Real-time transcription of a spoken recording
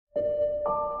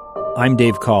I'm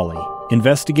Dave Cawley,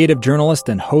 investigative journalist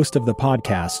and host of the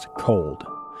podcast Cold.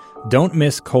 Don't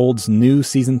miss Cold's new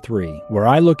Season 3, where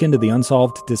I look into the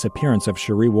unsolved disappearance of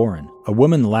Sheree Warren, a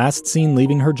woman last seen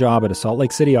leaving her job at a Salt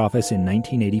Lake City office in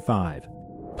 1985.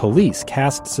 Police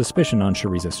cast suspicion on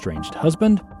Sheree's estranged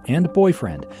husband and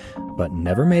boyfriend, but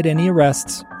never made any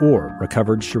arrests or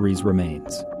recovered Sheree's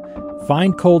remains.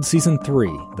 Find Cold Season 3,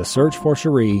 The Search for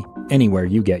Sheree, anywhere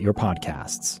you get your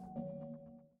podcasts.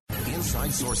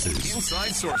 Inside Sources. Inside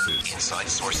Sources. Inside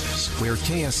Sources. Where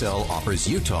KSL offers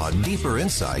Utah deeper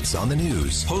insights on the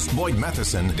news. Host Boyd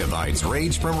Matheson divides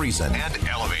rage from reason and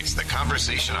elevates the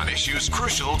conversation on issues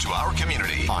crucial to our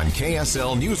community. On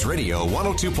KSL News Radio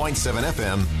 102.7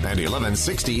 FM and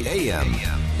 1160 AM.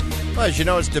 Well, as you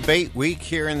know, it's debate week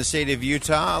here in the state of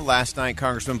Utah. Last night,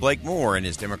 Congressman Blake Moore and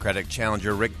his Democratic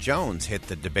challenger Rick Jones hit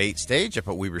the debate stage up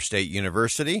at Weber State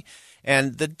University.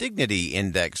 And the Dignity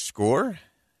Index score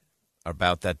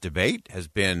about that debate has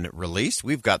been released.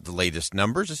 We've got the latest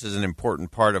numbers. This is an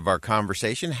important part of our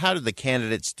conversation. How did the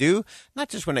candidates do? Not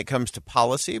just when it comes to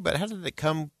policy, but how did it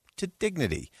come to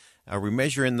dignity? Are we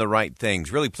measuring the right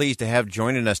things? Really pleased to have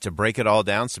joining us to break it all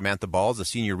down Samantha Balls, a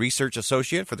senior research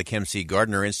associate for the Kem C.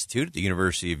 Gardner Institute at the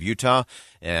University of Utah.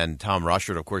 And Tom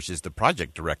Rochert, of course, is the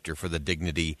project director for the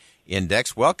Dignity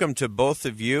Index. Welcome to both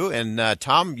of you. And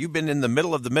Tom, you've been in the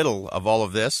middle of all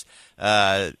of this.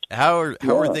 How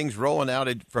are things rolling out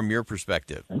from your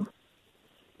perspective?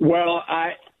 Well,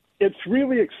 it's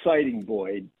really exciting,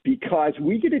 Boyd, because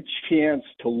we get a chance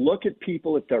to look at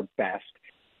people at their best,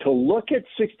 to look at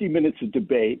 60 minutes of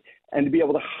debate, and to be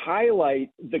able to highlight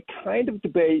the kind of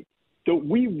debate that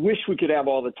we wish we could have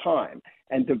all the time.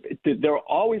 And there are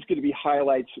always going to be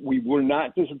highlights. We were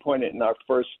not disappointed in our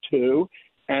first two,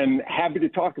 and happy to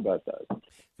talk about those.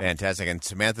 Fantastic. And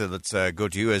Samantha, let's go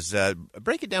to you.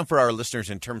 Break it down for our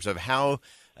listeners in terms of how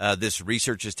this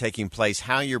research is taking place,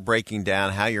 how you're breaking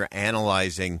down, how you're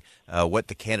analyzing what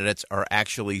the candidates are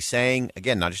actually saying.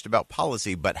 Again, not just about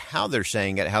policy, but how they're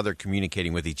saying it, how they're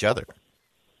communicating with each other.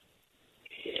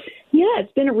 Yeah,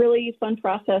 it's been a really fun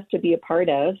process to be a part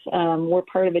of. We're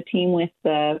part of a team with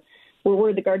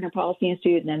we're the Gardner Policy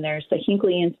Institute, and then there's the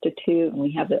Hinckley Institute, and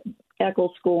we have the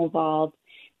Eccles School involved.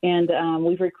 And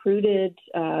we've recruited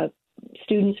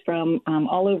students from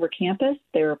all over campus.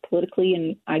 They're politically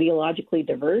and ideologically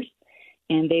diverse,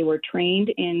 and they were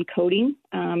trained in coding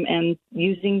and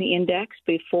using the index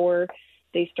before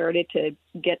they started to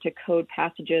get to code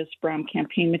passages from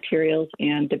campaign materials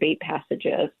and debate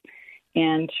passages.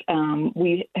 And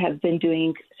we have been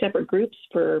doing separate groups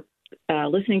for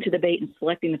listening to the debate and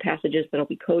selecting the passages that will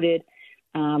be coded,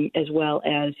 as well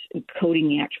as coding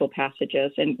the actual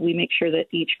passages. And we make sure that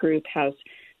each group has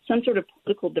some sort of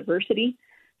political diversity.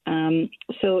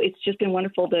 So it's just been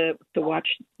wonderful to watch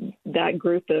that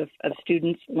group of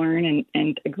students learn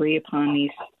and agree upon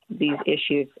these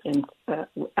issues and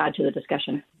add to the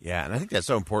discussion. Yeah, and I think that's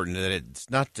so important that it's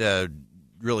not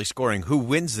really scoring who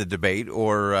wins the debate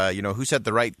or who said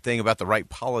the right thing about the right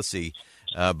policy,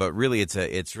 but really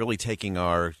it's really taking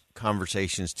our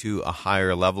conversations to a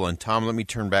higher level. And Tom, let me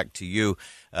turn back to you.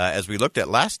 As we looked at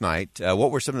last night,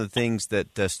 what were some of the things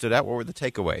that stood out? What were the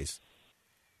takeaways?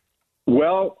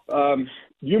 Well,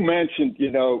 you mentioned,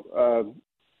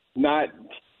 not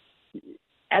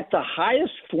at the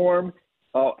highest form,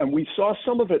 and we saw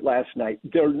some of it last night,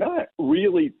 they're not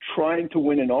really trying to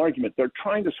win an argument. They're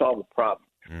trying to solve a problem.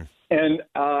 And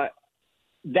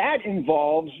that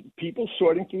involves people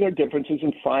sorting through their differences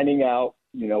and finding out,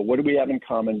 what do we have in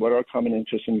common? What are our common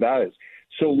interests and values?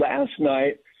 So last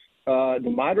night,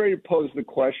 the moderator posed the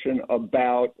question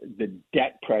about the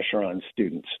debt pressure on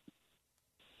students.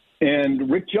 And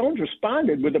Rick Jones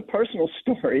responded with a personal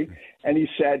story, and he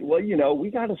said, well, we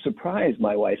got a surprise,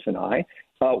 my wife and I.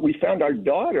 We found our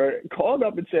daughter called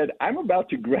up and said, I'm about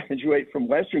to graduate from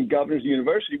Western Governors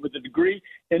University with a degree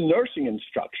in nursing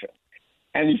instruction.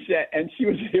 And he said, and she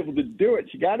was able to do it.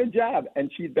 She got a job,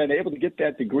 and she'd been able to get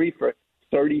that degree for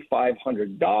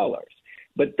 $3,500.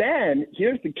 But then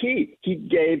here's the key. He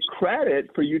gave credit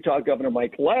for Utah Governor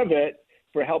Mike Leavitt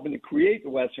for helping to create the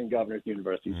Western Governors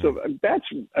University. So that's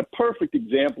a perfect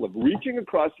example of reaching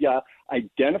across the aisle,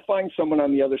 identifying someone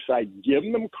on the other side,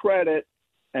 giving them credit,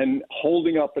 and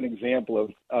holding up an example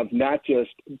of not just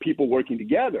people working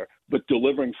together, but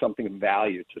delivering something of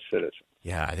value to citizens.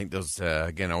 Yeah, I think those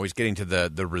again, always getting to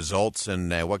the results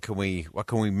and what can we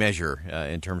measure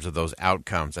in terms of those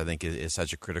outcomes. I think is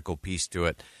such a critical piece to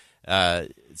it.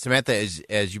 Samantha,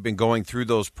 as you've been going through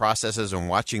those processes and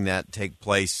watching that take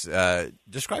place,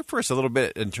 describe for us a little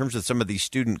bit in terms of some of these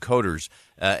student coders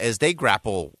as they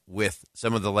grapple with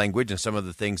some of the language and some of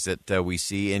the things that we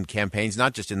see in campaigns,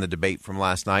 not just in the debate from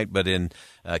last night, but in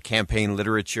campaign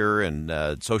literature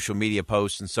and social media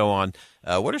posts and so on.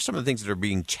 What are some of the things that are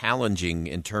being challenging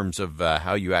in terms of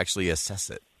how you actually assess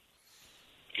it?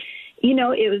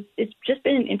 It's just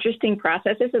been an interesting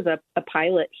process. This is a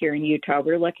pilot here in Utah.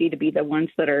 We're lucky to be the ones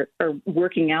that are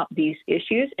working out these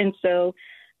issues. And so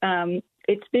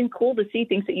it's been cool to see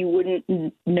things that you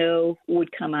wouldn't know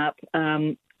would come up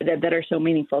that are so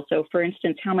meaningful. So, for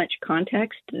instance, how much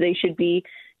context they should be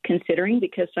considering,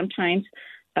 because sometimes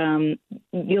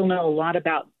you'll know a lot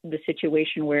about the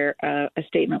situation where a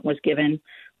statement was given,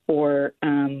 or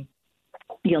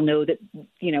you'll know that,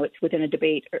 it's within a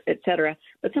debate, et cetera.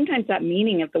 But sometimes that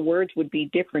meaning of the words would be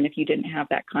different if you didn't have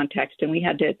that context. And we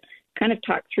had to kind of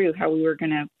talk through how we were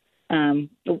going to,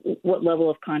 what level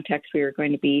of context we were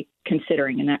going to be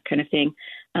considering and that kind of thing.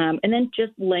 And then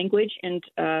just language. And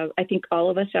I think all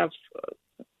of us have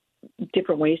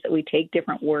different ways that we take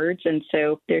different words. And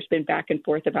so there's been back and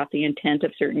forth about the intent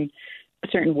of certain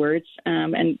words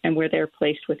and where they're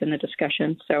placed within the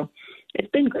discussion. So it's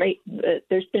been great.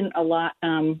 There's been a lot.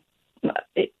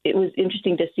 It was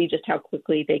interesting to see just how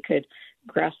quickly they could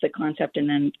grasp the concept and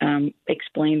then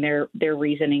explain their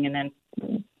reasoning and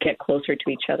then get closer to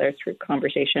each other through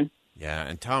conversation. Yeah,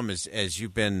 and Tom, as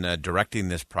you've been directing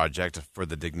this project for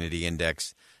the Dignity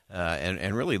Index,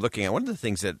 and really looking at, one of the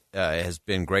things that has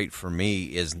been great for me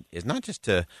is not just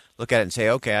to look at it and say,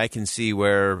 okay, I can see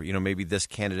where, maybe this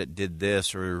candidate did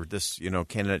this, or this,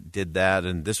 candidate did that,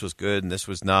 and this was good and this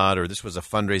was not, or this was a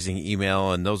fundraising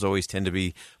email, and those always tend to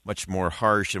be much more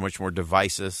harsh and much more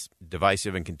divisive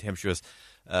and contemptuous.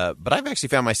 But I've actually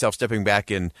found myself stepping back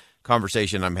in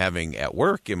conversation I'm having at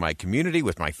work, in my community,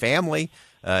 with my family,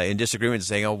 in disagreement,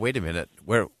 saying, "Oh, wait a minute,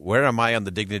 where am I on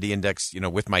the Dignity Index?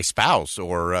 With my spouse,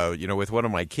 or with one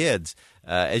of my kids."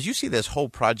 As you see this whole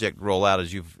project roll out,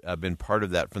 as you've been part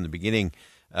of that from the beginning,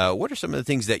 what are some of the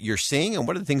things that you're seeing, and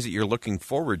what are the things that you're looking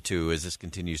forward to as this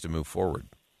continues to move forward?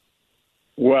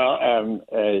 Well,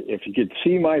 if you could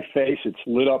see my face, it's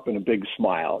lit up in a big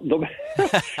smile.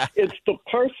 It's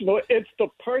the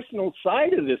personal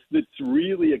side of this that's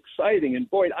really exciting. And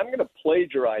Boyd, I'm going to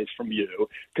plagiarize from you,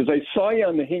 because I saw you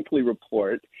on the Hinckley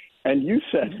Report, and you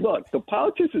said, look, the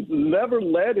politicians never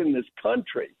led in this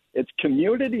country. It's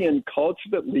community and culture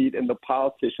that lead, and the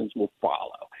politicians will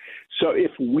follow. So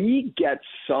if we get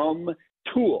some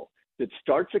tool that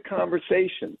starts a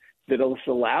conversation that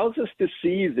allows us to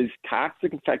see these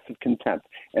toxic effects of contempt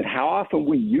and how often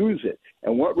we use it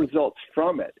and what results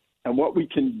from it and what we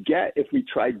can get if we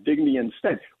try dignity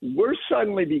instead, we're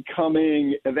suddenly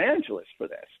becoming evangelists for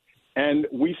this. And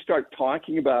we start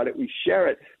talking about it, we share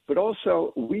it, but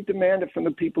also we demand it from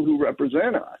the people who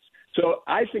represent us. So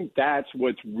I think that's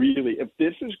what's really, if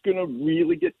this is going to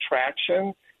really get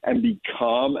traction and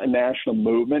become a national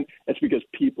movement, it's because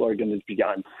people are going to be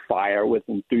on fire with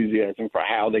enthusiasm for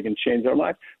how they can change their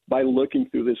life by looking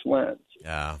through this lens.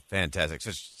 Yeah, fantastic.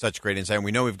 Such great insight. And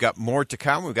we know we've got more to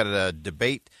come. We've got a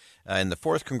debate in the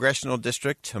 4th Congressional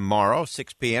District tomorrow,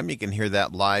 6 p.m. You can hear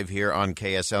that live here on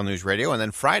KSL News Radio. And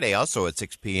then Friday also at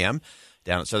 6 p.m.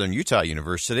 down at Southern Utah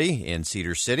University in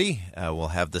Cedar City. We'll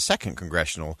have the 2nd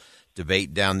Congressional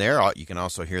debate down there. You can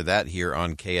also hear that here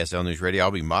on KSL News Radio.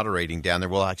 I'll be moderating down there.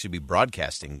 We'll actually be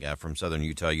broadcasting from Southern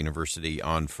Utah University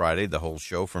on Friday, the whole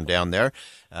show from down there.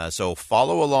 So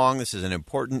follow along. This is an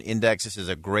important index. This is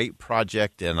a great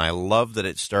project, and I love that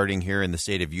it's starting here in the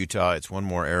state of Utah. It's one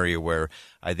more area where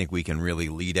I think we can really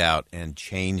lead out and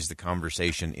change the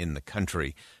conversation in the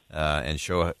country and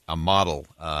show a model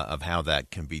of how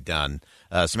that can be done.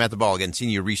 Samantha Ball, again,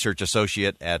 Senior Research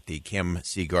Associate at the Kim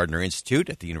C. Gardner Institute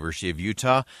at the University of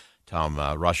Utah. Tom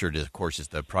Rochert, of course, is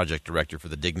the Project Director for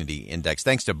the Dignity Index.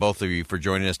 Thanks to both of you for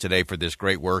joining us today for this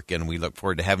great work, and we look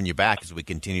forward to having you back as we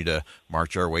continue to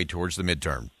march our way towards the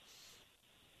midterm.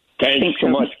 Thanks so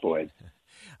much, Boyd.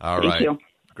 All right. Thank you.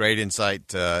 Great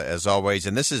insight, as always.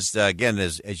 And this is, again,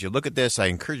 as you look at this, I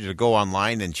encourage you to go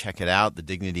online and check it out, the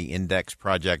Dignity Index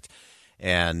Project,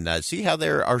 and see how they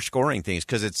are scoring things,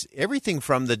 because it's everything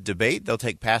from the debate. They'll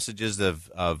take passages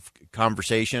of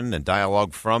conversation and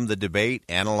dialogue from the debate,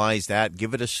 analyze that,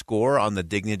 give it a score on the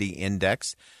Dignity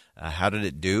Index. How did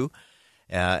it do?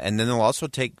 And then they'll also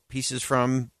take pieces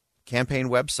from campaign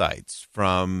websites,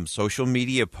 from social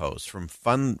media posts, from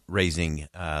fundraising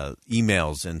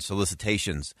emails and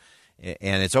solicitations.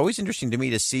 And it's always interesting to me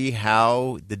to see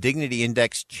how the Dignity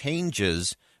Index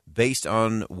changes based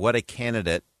on what a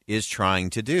candidate is trying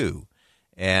to do.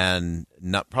 And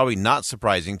probably not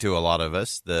surprising to a lot of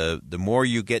us, the more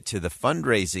you get to the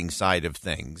fundraising side of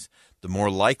things, the more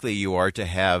likely you are to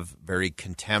have very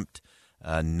contempt,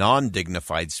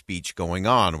 non-dignified speech going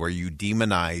on, where you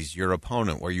demonize your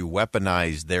opponent, where you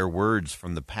weaponize their words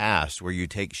from the past, where you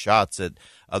take shots at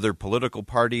other political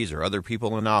parties or other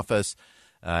people in office,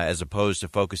 as opposed to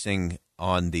focusing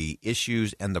on the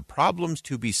issues and the problems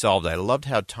to be solved. I loved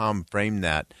how Tom framed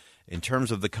that in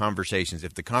terms of the conversations.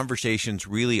 If the conversations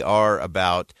really are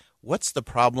about what's the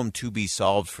problem to be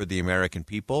solved for the American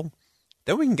people,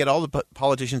 then we can get all the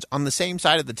politicians on the same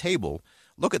side of the table,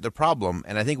 look at the problem,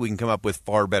 and I think we can come up with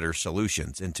far better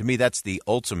solutions. And to me, that's the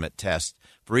ultimate test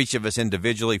for each of us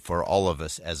individually, for all of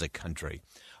us as a country.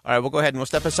 All right, we'll go ahead and we'll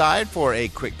step aside for a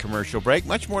quick commercial break.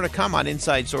 Much more to come on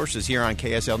Inside Sources here on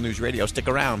KSL News Radio. Stick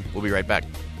around. We'll be right back.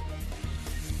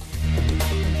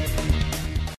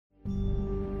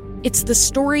 It's the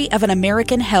story of an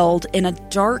American held in a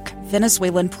dark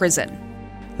Venezuelan prison.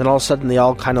 Then all of a sudden they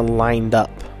all kind of lined up.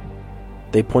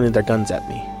 They pointed their guns at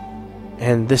me.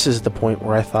 And this is the point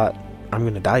where I thought, I'm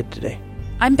going to die today.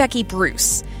 I'm Becky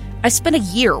Bruce. I spent a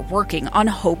year working on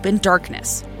Hope in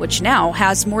Darkness, which now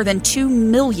has more than 2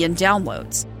 million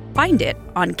downloads. Find it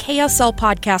on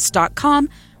kslpodcast.com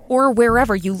or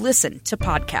wherever you listen to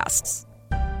podcasts.